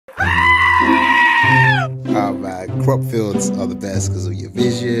man, crop fields are the best because of your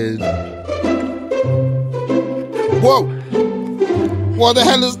vision. Whoa! What the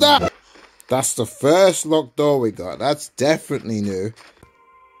hell is that? That's the first locked door we got. That's definitely new.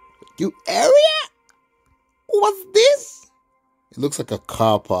 New area? What's this? It looks like a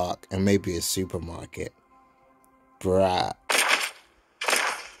car park and maybe a supermarket. Bruh.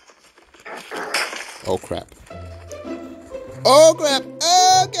 Oh crap. Oh crap.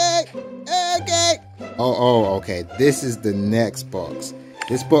 Okay. Okay. Oh, okay. This is the next box.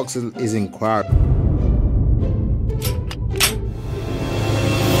 This box is inquiry.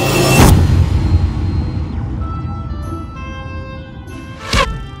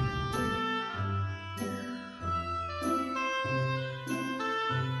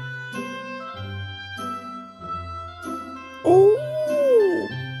 Ooh,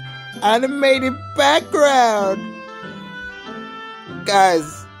 animated background.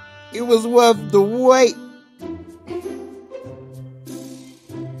 Guys, it was worth the wait.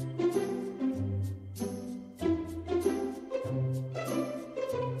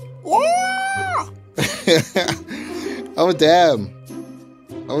 Oh damn.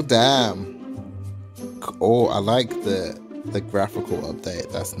 Oh damn. Oh, I like the graphical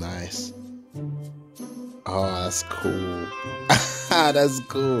update. That's nice. Oh, that's cool. That's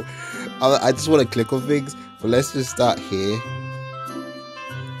cool. I just want to click on things, but let's just start here.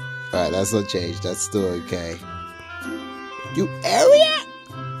 Alright, that's not changed. That's still okay. New area?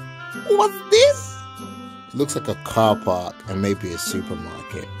 What's this? It looks like a car park and maybe a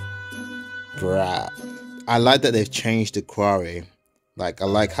supermarket. Bruh. I like that they've changed the quarry. Like, I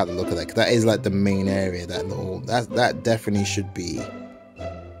like how they look at that. 'Cause that is like the main area. That definitely should be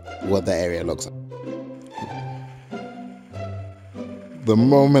what the area looks like. The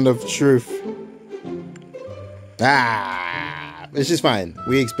moment of truth. It's just fine.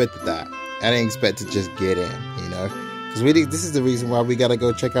 We expected that. I didn't expect to just get in, you know? Because this is the reason why we gotta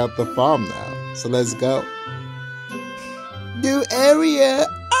go check out the farm now. So let's go. New area.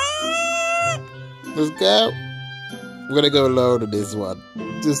 Let's go. We're gonna go low to this one.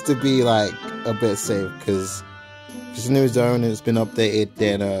 Just to be like a bit safe. Because if it's a new zone and it's been updated,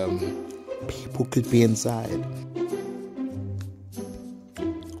 then people could be inside.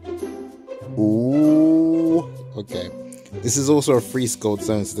 Ooh. Okay. This is also a free scold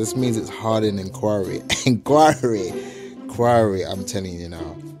zone, so this means it's hard in inquiry. Inquiry, I'm telling you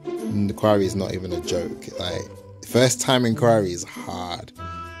now. Inquiry is not even a joke. Like, first time inquiry is hard.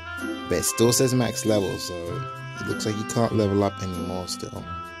 But it still says max level, so it looks like you can't level up anymore still.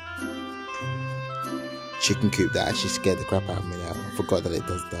 Chicken coop, that actually scared the crap out of me now. I forgot that it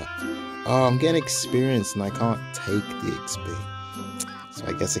does that. Oh, I'm getting experience and I can't take the XP. So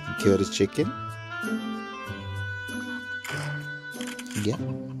I guess I can kill this chicken. Yeah.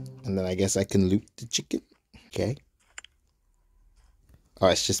 And then I guess I can loot the chicken. Okay. Oh,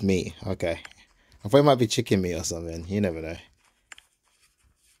 it's just me. Okay. I thought it might be chicken meat or something. You never know.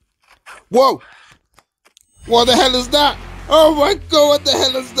 Whoa! What the hell is that? Oh my god, what the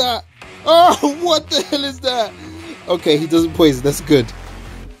hell is that? Oh, what the hell is that? Okay, he doesn't poison. That's good.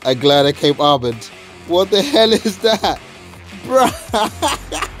 I'm glad I came armored. What the hell is that? Bruh.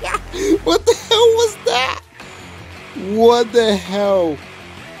 What the hell was that? What the hell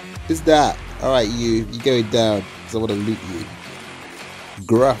is that? Alright, you going down because I want to loot you.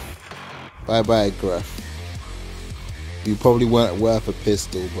 Gruff. Bye bye, Gruff. You probably weren't worth a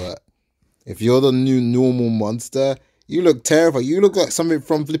pistol, but if you're the new normal monster, you look terrifying. You look like something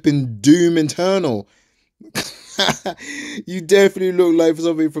from flipping Doom Eternal. You definitely look like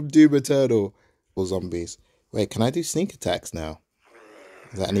something from Doom Eternal. Or zombies. Wait, can I do sneak attacks now?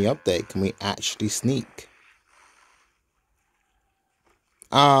 Is that any update? Can we actually sneak?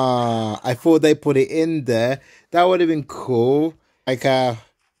 I thought they put it in there. That would have been cool. Like,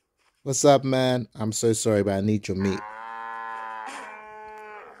 what's up, man? I'm so sorry, but I need your meat.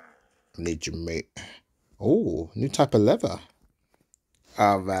 I need your meat. Oh, new type of leather.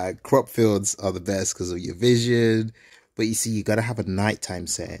 Oh, man. Crop fields are the best because of your vision. But you see, you got to have a nighttime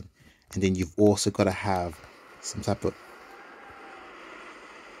setting. And then you've also got to have some type of...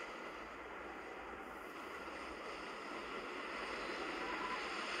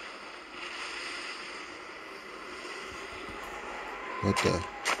 What the...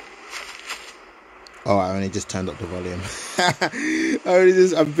 Oh, I only just turned up the volume.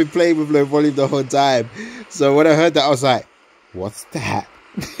 I've been playing with low volume the whole time. So when I heard that, I was like, what's that?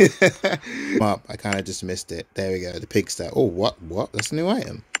 I kind of just missed it. There we go, the pigsty. Oh, what? That's a new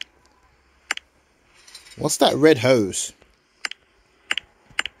item. What's that red hose?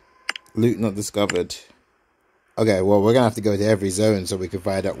 Loot not discovered. Okay, well, we're going to have to go to every zone so we can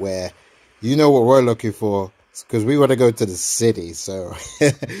find out where... You know what we're looking for. because we want to go to the city. So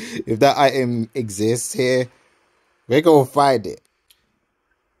if that item exists here, we're gonna find it.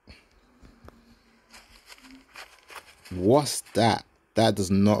 What's that? That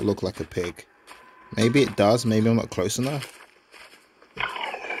does not look like a pig. Maybe it does. Maybe I'm not close enough.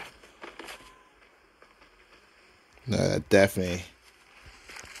 No, definitely.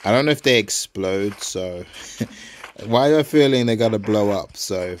 I don't know if they explode, so why am I feeling they gotta blow up?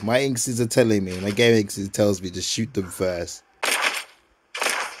 So my instincts are telling me, my game instinct tells me to shoot them first.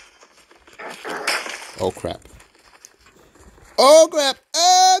 Oh crap. Oh crap.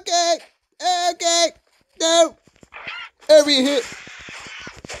 Okay. Okay. No. Area hit.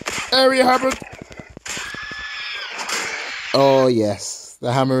 Area hammer. Oh yes.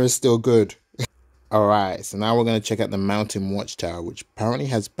 The hammer is still good. Alright, so now we're going to check out the mountain watchtower, which apparently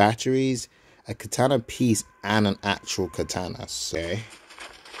has batteries, a katana piece, and an actual katana. So,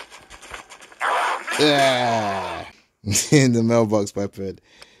 the mailbox weapon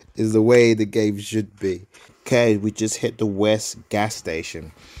is the way the game should be. Okay, we just hit the West gas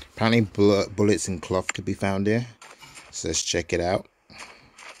station. Apparently bullets and cloth could be found here. So let's check it out.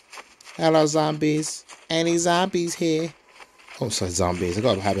 Hello zombies. Any zombies here? Oh, sorry, zombies. I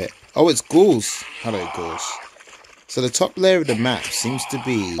got a habit. Oh, it's ghouls. Hello, ghouls. So the top layer of the map seems to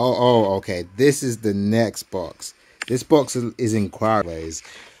be... Oh, okay. This is the next box. This box is in ways,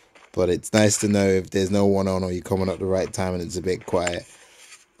 but it's nice to know if there's no one on or you're coming at the right time and it's a bit quiet.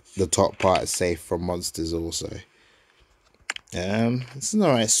 The top part is safe from monsters also. It's an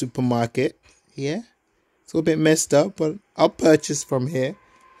alright supermarket. Yeah. It's a little bit messed up, but I'll purchase from here.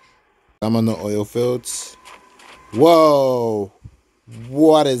 I'm on the oil fields. Whoa.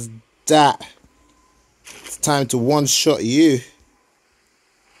 What is that? It's time to one-shot you.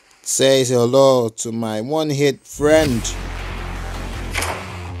 Say hello to my one-hit friend.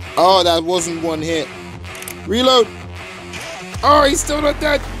 Oh, that wasn't one hit. Reload. Oh, he's still not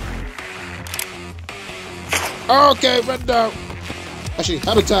dead. Okay, run down. Actually,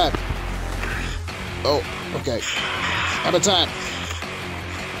 habitat. Oh, okay. Habitat.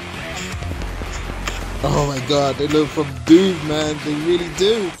 Oh my god, they look from Doom, man. They really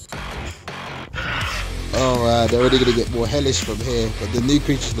do. Oh, they're already gonna get more hellish from here. But the new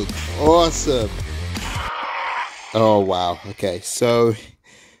creatures look awesome. Oh wow. Okay, so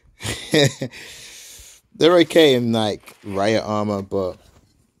they're okay in like riot armor, but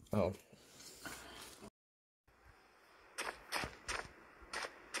oh.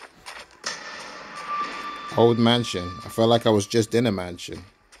 Old mansion. I felt like I was just in a mansion.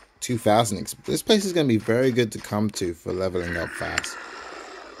 2000. This place is going to be very good to come to for leveling up fast.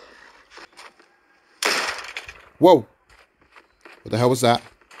 Whoa! What the hell was that?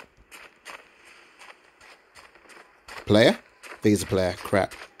 Player? I think it's a player.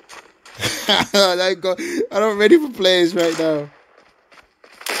 Crap. I'm not ready for players right now.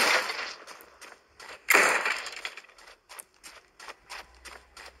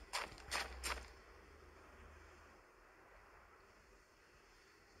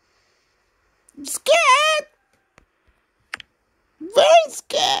 I'm scared. Very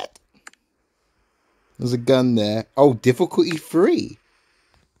scared. There's a gun there. Oh, difficulty 3.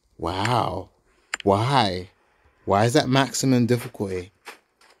 Wow. Why? Why is that maximum difficulty?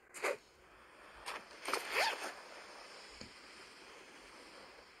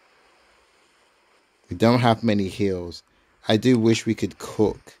 We don't have many heals. I do wish we could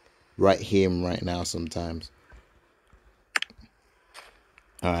cook right here and right now sometimes.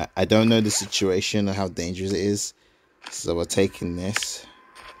 Alright, I don't know the situation or how dangerous it is, so we're taking this.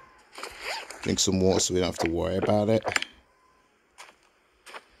 Drink some water so we don't have to worry about it.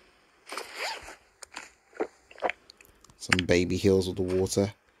 Some baby heals with the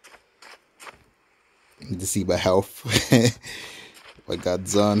water. Need to see my health. My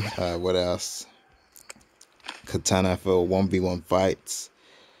guns on. What else? Katana for 1v1 fights.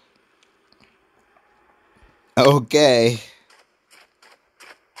 Okay.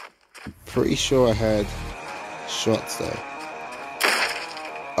 Pretty sure I heard shots though.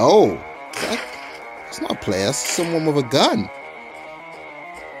 Oh, that's not a player. That's someone with a gun.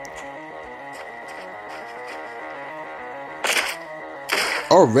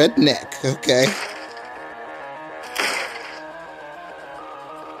 Oh, redneck. Okay.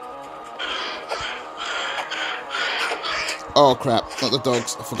 Oh crap! Not the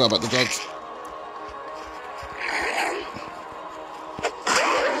dogs. I forgot about the dogs.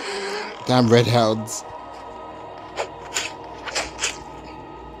 Damn red hounds.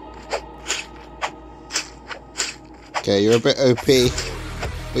 Okay, you're a bit OP,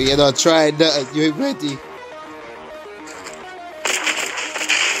 but you're not trying nothing. You ain't ready.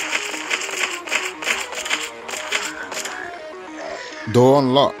 Door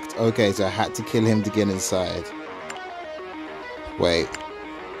unlocked. Okay, so I had to kill him to get inside. Wait.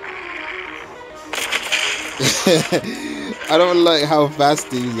 I don't like how fast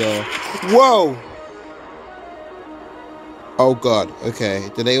these are. Whoa! Oh god, okay.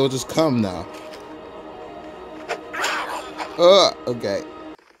 Did they all just come now? Oh, okay.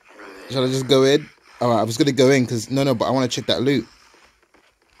 Shall I just go in? Alright, I was gonna go in because no, but I want to check that loot.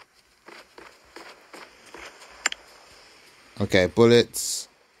 Okay, bullets.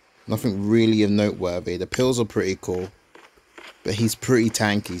 Nothing really of noteworthy. The pills are pretty cool, but he's pretty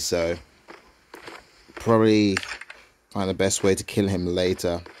tanky, so probably find the best way to kill him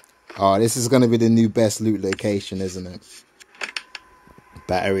later. Oh, this is gonna be the new best loot location, isn't it?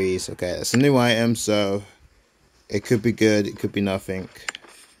 Batteries. Okay, that's a new item, so it could be good. It could be nothing.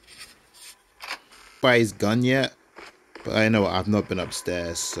 Buy his gun yet? But I know what, I've not been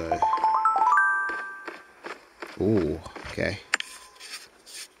upstairs, so. Ooh, okay.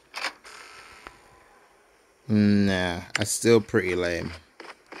 Nah, that's still pretty lame.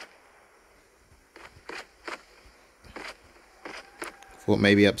 Thought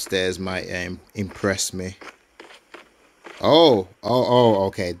maybe upstairs might impress me. Oh,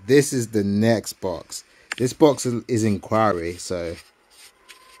 okay. This is the next box. This box is inquiry, so.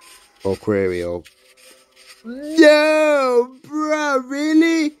 Or query, or. No, bro,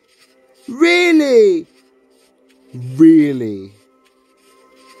 really? Really? Really?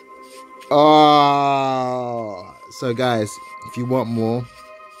 Oh, so guys, if you want more,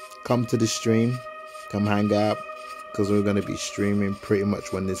 come to the stream, come hang out, because we're going to be streaming pretty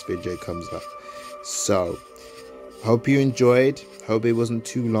much when this video comes up. So, hope you enjoyed. Hope it wasn't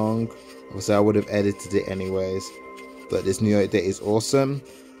too long. Obviously, I would have edited it anyways, but this new update is awesome.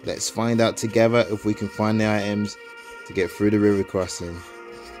 Let's find out together if we can find the items to get through the river crossing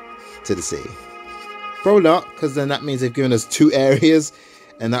to the sea. Probably not, because then that means they've given us 2 areas,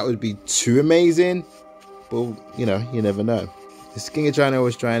 and that would be too amazing. But, you know, you never know. This is KingOfTryInIt,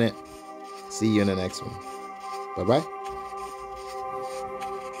 always trying it. See you in the next one. Bye-bye.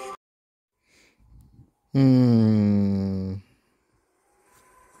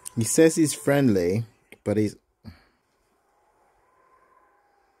 He says he's friendly, but he's...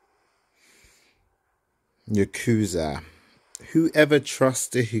 Yakuza. Whoever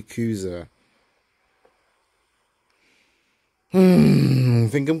trusts a Yakuza? I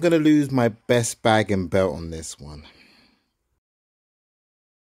think I'm going to lose my best bag and belt on this one.